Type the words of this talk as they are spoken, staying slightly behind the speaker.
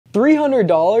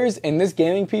$300 and this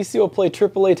gaming PC will play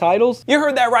AAA titles? You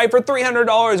heard that right. For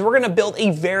 $300, we're gonna build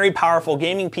a very powerful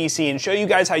gaming PC and show you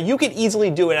guys how you can easily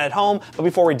do it at home. But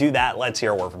before we do that, let's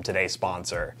hear a word from today's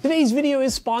sponsor. Today's video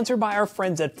is sponsored by our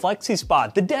friends at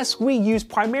FlexiSpot, the desk we use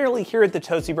primarily here at the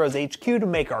Toasty Bros HQ to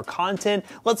make our content.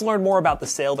 Let's learn more about the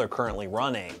sale they're currently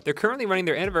running. They're currently running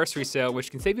their anniversary sale, which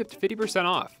can save you up to 50%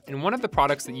 off. And one of the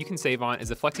products that you can save on is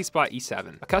the FlexiSpot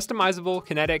E7, a customizable,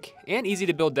 kinetic, and easy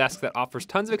to build desk that offers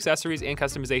tons of accessories and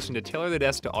customization to tailor the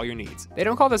desk to all your needs. They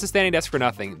don't call this a standing desk for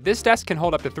nothing. This desk can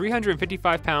hold up to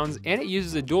 355 pounds, and it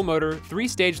uses a dual motor,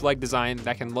 3-stage leg design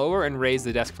that can lower and raise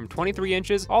the desk from 23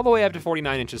 inches all the way up to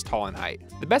 49 inches tall in height.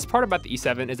 The best part about the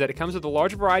E7 is that it comes with a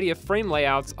large variety of frame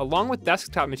layouts along with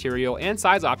desktop material and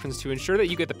size options to ensure that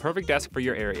you get the perfect desk for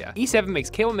your area. E7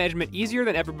 makes cable management easier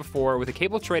than ever before with a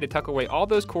cable tray to tuck away all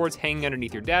those cords hanging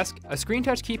underneath your desk, a screen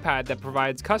touch keypad that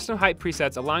provides custom height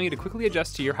presets allowing you to quickly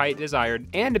adjust to your height desired,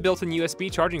 and a built-in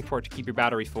USB charging port to keep your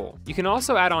battery full. You can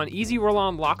also add on easy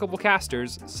roll-on lockable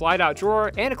casters, slide-out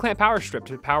drawer, and a clamp power strip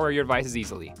to power your devices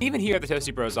easily. Even here at the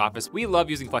Toasty Bros office, we love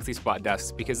using FlexiSpot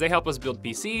desks because they help us build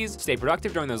PCs, stay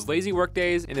productive during those lazy work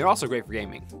days, and they're also great for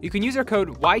gaming. You can use our code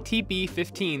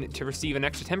YTB15 to receive an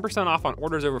extra 10% off on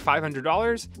orders over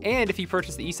 $500, and if you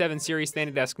purchase the E7 series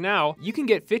standing desk now, you can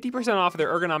get 50% off of their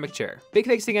ergonomic chair. Big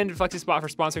thanks again to FlexiSpot for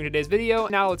sponsoring today's video.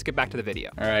 Now let's get back to the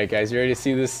video. All right, guys, you ready to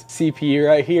see this CPU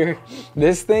right here?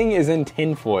 This thing is in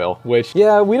tinfoil, which,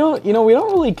 yeah, we don't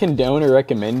really condone or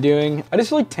recommend doing. I just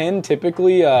feel like 10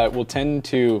 typically will tend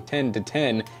to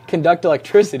 10 conduct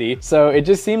electricity, so it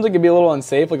just seems like it'd be a little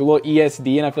unsafe, like a little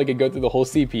ESD, and I feel like it'd go through the whole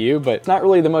CPU, but it's not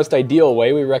really the most ideal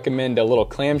way. We recommend a little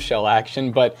clamshell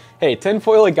action, but hey,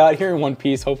 tinfoil it got here in one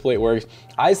piece. Hopefully it works.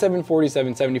 i7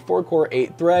 4774 core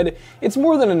 8 thread. It's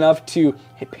more than enough to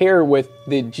pair with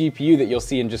the GPU that you'll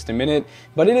see in just a minute,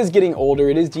 but it is getting older.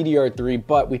 It is DDR3,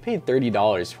 but we paid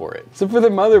 $30 for it. So for the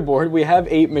motherboard, we have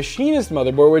a machinist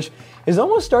motherboard, which is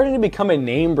almost starting to become a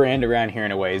name brand around here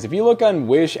in a ways. If you look on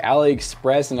Wish,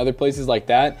 AliExpress, and other places like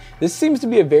that, this seems to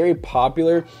be a very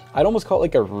popular, I'd almost call it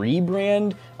like a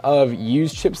rebrand of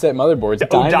used chipset motherboards.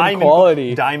 Diamond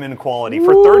quality. Diamond quality.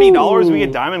 For $30 we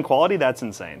get diamond quality? That's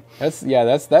insane.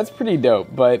 That's pretty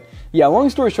dope. But yeah,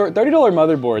 long story short, $30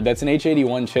 motherboard, that's an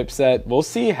H81 chipset. We'll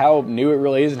see how new it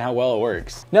really is and how well it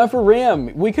works. Now for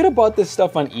RAM, we could have bought this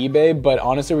stuff on eBay, but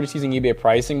honestly we're just using eBay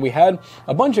pricing. We had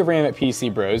a bunch of RAM at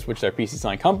PC Bros, which is our PC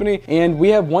selling company, and we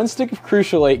have one stick of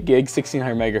Crucial 8 gig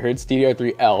 1600 megahertz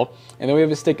DDR3L, and then we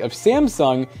have a stick of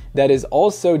Samsung that is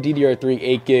also DDR3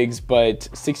 8 gigs, but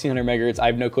 1600 megahertz. I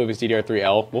have no clue if it's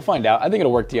DDR3L. We'll find out. I think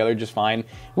it'll work together just fine.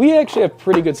 We actually have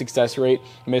pretty good success rate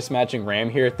mismatching RAM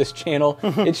here at this channel.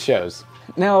 It shows.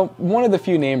 Now, one of the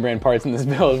few name brand parts in this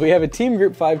build, we have a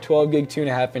Teamgroup 512 gig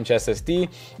 2.5-inch SSD.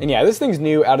 And yeah, this thing's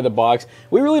new out of the box.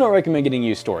 We really don't recommend getting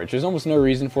used storage. There's almost no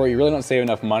reason for it. You really don't save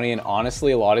enough money, and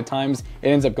honestly, a lot of times it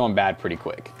ends up going bad pretty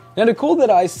quick. Now to cool that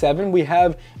i7, we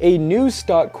have a new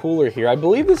stock cooler here. I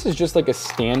believe this is just like a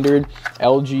standard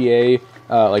LGA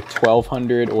like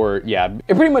 1200, or yeah,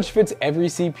 it pretty much fits every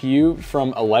CPU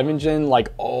from 11 gen like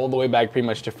all the way back pretty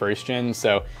much to 1st gen,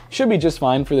 so should be just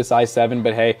fine for this i7.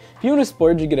 But hey, if you want to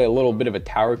splurge and get a little bit of a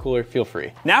tower cooler, feel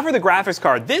free. Now for the graphics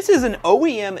card, this is an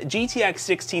OEM GTX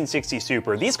 1660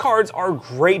 Super. These cards are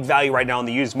great value right now in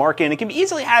the used market, and it can be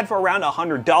easily had for around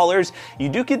 $100. You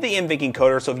do get the NVIDIA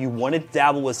encoder, so if you wanted to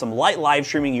dabble with some light live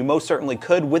streaming, you most certainly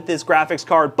could with this graphics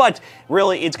card, but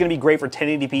really it's going to be great for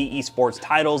 1080p esports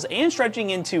titles and stretching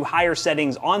into higher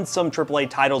settings on some AAA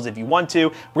titles if you want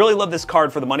to. Really love this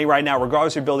card for the money right now,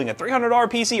 regardless if you're building a $300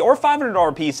 PC or $500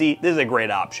 PC, this is a great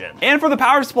option. And for the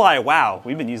power supply, wow,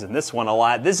 we've been using this one a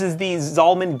lot. This is the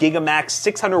Zalman Gigamax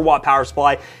 600 watt power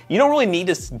supply. You don't really need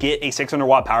to get a 600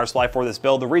 watt power supply for this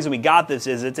build. The reason we got this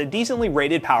is it's a decently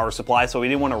rated power supply, so we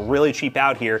didn't want to really cheap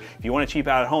out here. If you want to cheap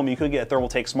out at home, you could get a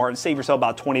Thermaltake Smart and save yourself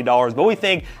about $20, but we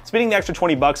think spending the extra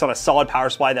 20 bucks on a solid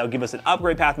power supply that will give us an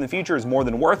upgrade path in the future is more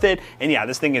than worth it. And yeah,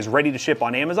 this thing is ready to ship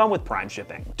on Amazon with Prime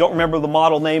shipping. Don't remember the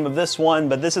model name of this one,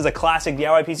 but this is a classic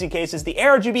DIYPC case. It's the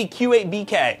ARGB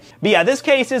Q8BK. But yeah, this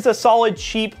case is a solid,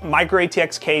 cheap micro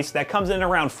ATX case that comes in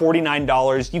around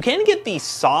 $49. You can get the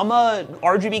Sama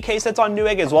RGB case that's on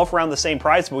Newegg as well for around the same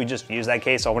price, but we just use that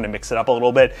case, so I want to mix it up a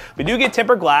little bit. We do get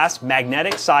tempered glass,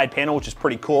 magnetic side panel, which is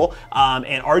pretty cool,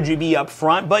 and RGB up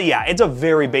front. But yeah, it's a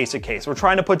very basic case. We're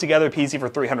trying to put together a PC for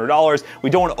 $300. We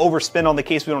don't want to overspend on the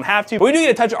case, we don't have to, but we do get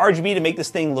a touch of RGB to make this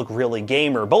thing look really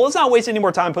gamer. But let's not waste any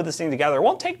more time and put this thing together. It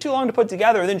won't take too long to put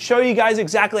together, and then show you guys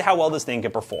exactly how well this thing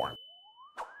can perform.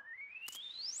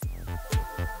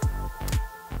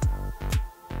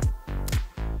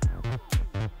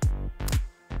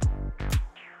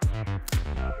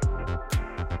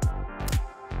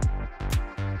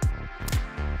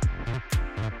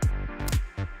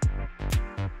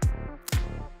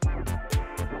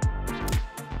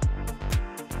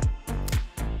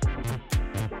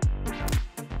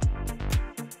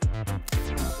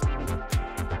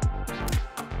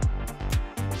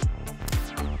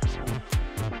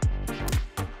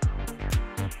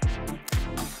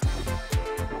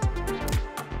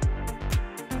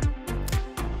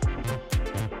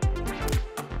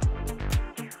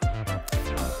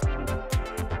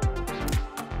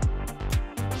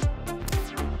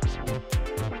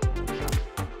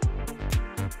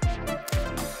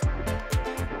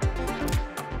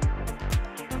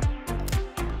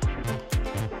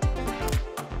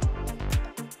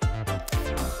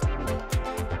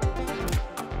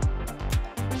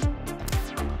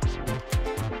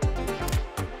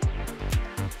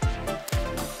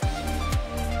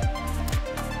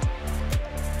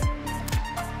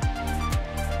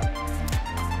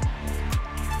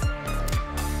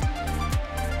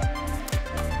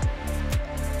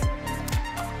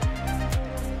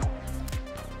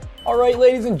 All right,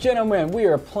 ladies and gentlemen, we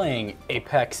are playing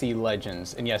APEXi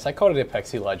Legends. And yes, I called it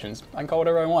APEXi Legends. I can call it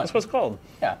whatever I want. That's what it's called.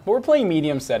 Yeah, but we're playing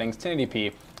medium settings,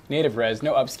 1080p, native res,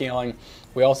 no upscaling.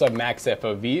 We also have max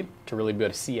FOV to really be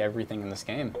able to see everything in this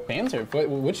game. Fans are,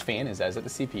 which fan is that? Is it the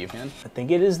CPU fan? I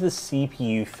think it is the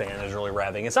CPU fan is really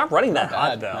revving. It's not running that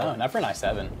hot though. No, not for an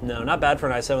i7. No, not bad for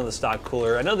an i7 with a stock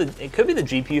cooler. I know that it could be the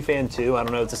GPU fan too. I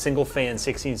don't know. It's a single fan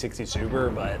 1660 Super,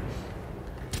 but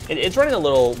it's running a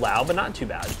little loud, but not too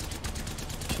bad.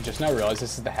 I just now realized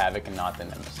this is the Havoc and not the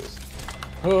Nemesis.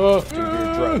 Oh, dude,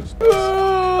 your drugs.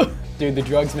 Dude, the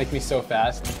drugs make me so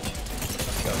fast.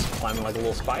 Goes climbing like a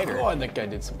little spider. Oh, and that guy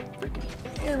did some freaking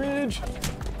damage.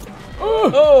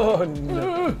 Oh,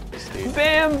 no.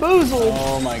 Bamboozled.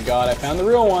 Oh my god, I found the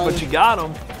real one. But you got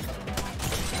him.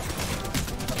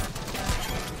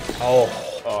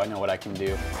 Oh, I know what I can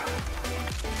do.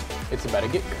 It's about to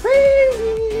get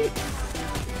crazy.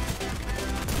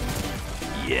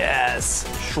 Yes,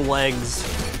 Schlegs.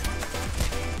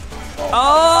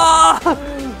 Oh!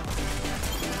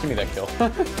 Give me that kill.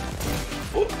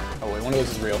 Oh wait, one of those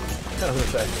is real.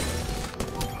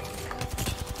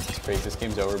 It's crazy, this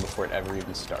game's over before it ever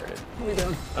even started. What are we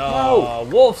doing? Oh, no.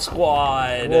 Wolf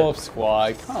Squad. Wolf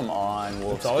Squad, come on, Wolf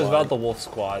Squad. It's always about the Wolf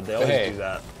Squad, they always do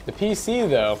that. The PC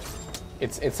though,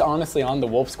 it's honestly on the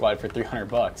Wolf Squad for 300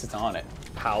 bucks, it's on it.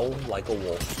 Howl like a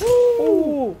wolf.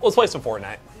 Woo! Let's play some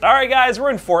Fortnite. All right, guys,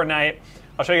 we're in Fortnite.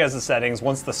 I'll show you guys the settings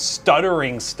once the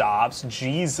stuttering stops.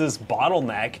 Jesus,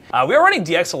 bottleneck. We are running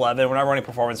DX11. We're not running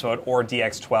performance mode or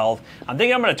DX12. I'm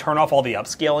thinking I'm going to turn off all the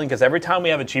upscaling because every time we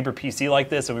have a cheaper PC like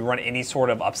this and we run any sort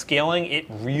of upscaling, it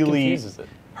really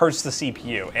hurts the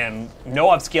CPU. And no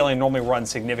upscaling normally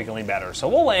runs significantly better. So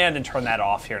we'll land and turn that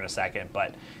off here in a second.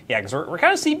 But yeah, because we're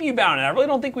kind of CPU bound, and I really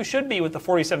don't think we should be with the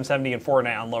 4770 and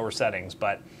Fortnite on lower settings.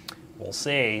 But we'll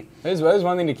see. There's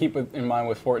one thing to keep in mind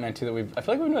with Fortnite too that I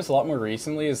feel like we've noticed a lot more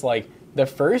recently is like the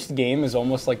first game is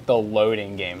almost like the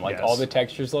loading game. Like all the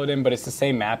textures load in, but it's the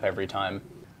same map every time.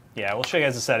 Yeah, we'll show you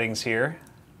guys the settings here.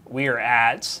 We are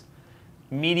at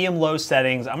medium low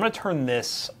settings. I'm gonna turn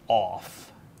this off.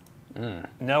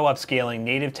 No upscaling,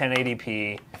 native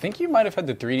 1080p. I think you might have had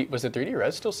the 3D, was the 3D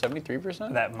res still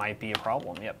 73%? That might be a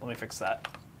problem. Yep, let me fix that.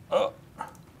 Oh.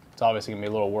 It's obviously gonna be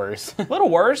a little worse. A little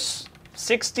worse.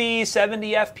 60,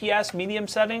 70 FPS medium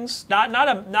settings. Not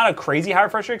a crazy high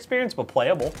refresher experience, but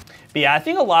playable. But yeah, I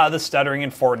think a lot of the stuttering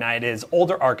in Fortnite is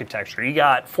older architecture. You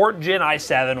got 4th Gen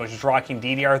i7, which is rocking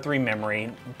DDR3 memory,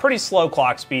 pretty slow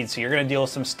clock speed, so you're gonna deal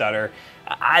with some stutter.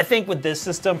 I think with this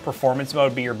system, performance mode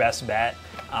would be your best bet.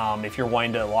 If you're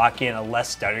wanting to lock in a less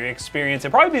stuttering experience,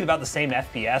 it'd probably be about the same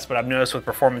FPS, but I've noticed with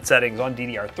performance settings on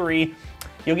DDR3,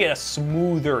 you'll get a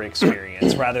smoother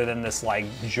experience rather than this like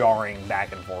jarring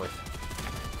back and forth.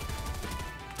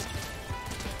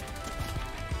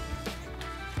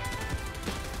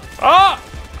 Ah!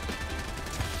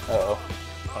 Uh-oh.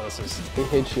 Oh, this is... It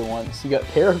hit you once. You got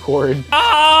paracord.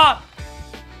 Ah!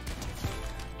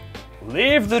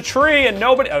 Leave the tree and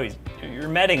nobody... Oh, you're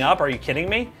medding up? Are you kidding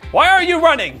me? Why are you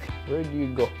running? Where do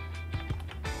you go?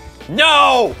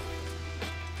 No!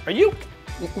 Are you...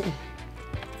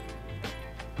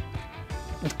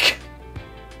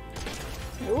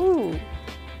 Ooh.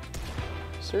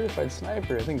 Certified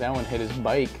sniper. I think that one hit his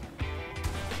bike.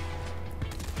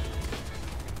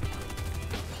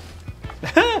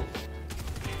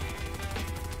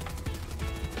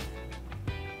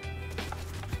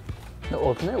 The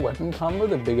ultimate weapon combo,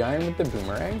 the big iron with the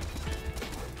boomerang.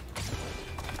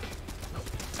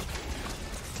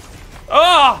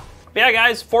 Ah! Yeah,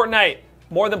 guys, Fortnite,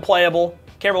 more than playable.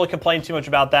 Can't really complain too much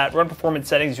about that. Run performance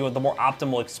settings, you want the more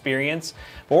optimal experience.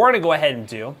 But we're gonna go ahead and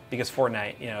do, because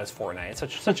Fortnite, you know, it's Fortnite.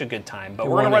 It's such a good time. But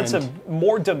we're gonna run some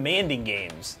more demanding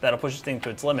games that'll push this thing to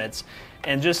its limits.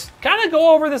 And just kind of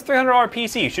go over this $300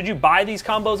 PC. Should you buy these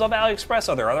combos off AliExpress?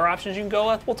 Are there other options you can go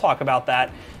with? We'll talk about that.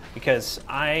 Because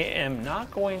I am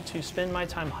not going to spend my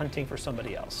time hunting for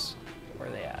somebody else. Where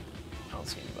are they at? I don't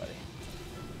see anybody.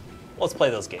 Let's play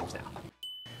those games now.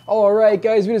 All right,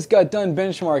 guys, we just got done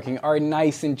benchmarking our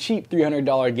nice and cheap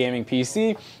 $300 gaming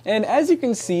PC, and as you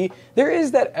can see, there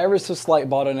is that ever so slight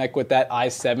bottleneck with that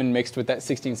i7 mixed with that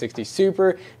 1660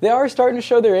 Super. They are starting to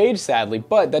show their age, sadly,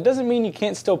 but that doesn't mean you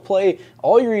can't still play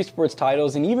all your esports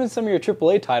titles, and even some of your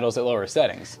AAA titles at lower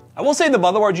settings. I will say the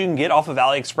motherboards you can get off of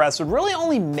AliExpress would really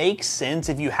only make sense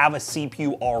if you have a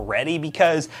CPU already,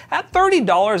 because at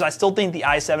 $30, I still think the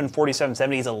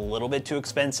i7-4770 is a little bit too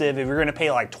expensive. If you're gonna pay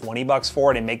like 20 bucks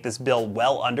for it and make this build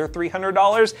well under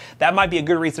 $300, that might be a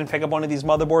good reason to pick up one of these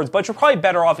motherboards, but you're probably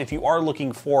better off if you are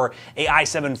looking for a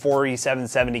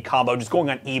i7-4770 combo, just going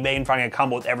on eBay and finding a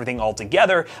combo with everything all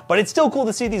together. But it's still cool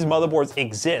to see these motherboards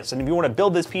exist. And if you wanna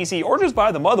build this PC or just buy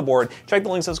the motherboard, check the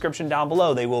links in the description down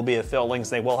below. They will be affiliate links,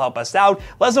 they will help us out.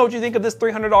 Let us know what you think of this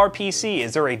 $300 PC.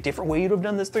 Is there a different way you'd have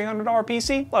done this $300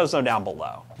 PC? Let us know down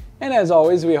below. And as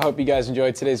always, we hope you guys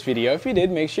enjoyed today's video. If you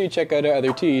did, make sure you check out our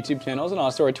other 2 YouTube channels and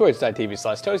also our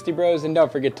twitch.tv/toastybros. And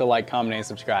don't forget to like, comment, and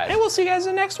subscribe. And we'll see you guys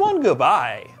in the next one.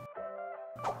 Goodbye.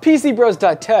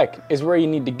 PCBros.tech is where you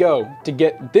need to go to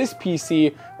get this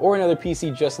PC or another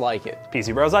PC just like it.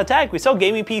 PCBros.tech, we sell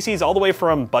gaming PCs all the way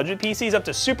from budget PCs up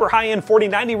to super high-end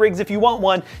 4090 rigs if you want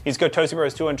one. You just go to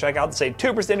ToastyBros2 and check out and save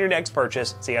 2% on your next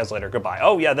purchase. See you guys later. Goodbye.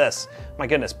 Oh yeah, this. My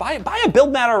goodness. Buy a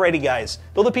build mat already, guys.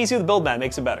 Build a PC with a build mat.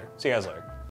 Makes it better. See you guys later.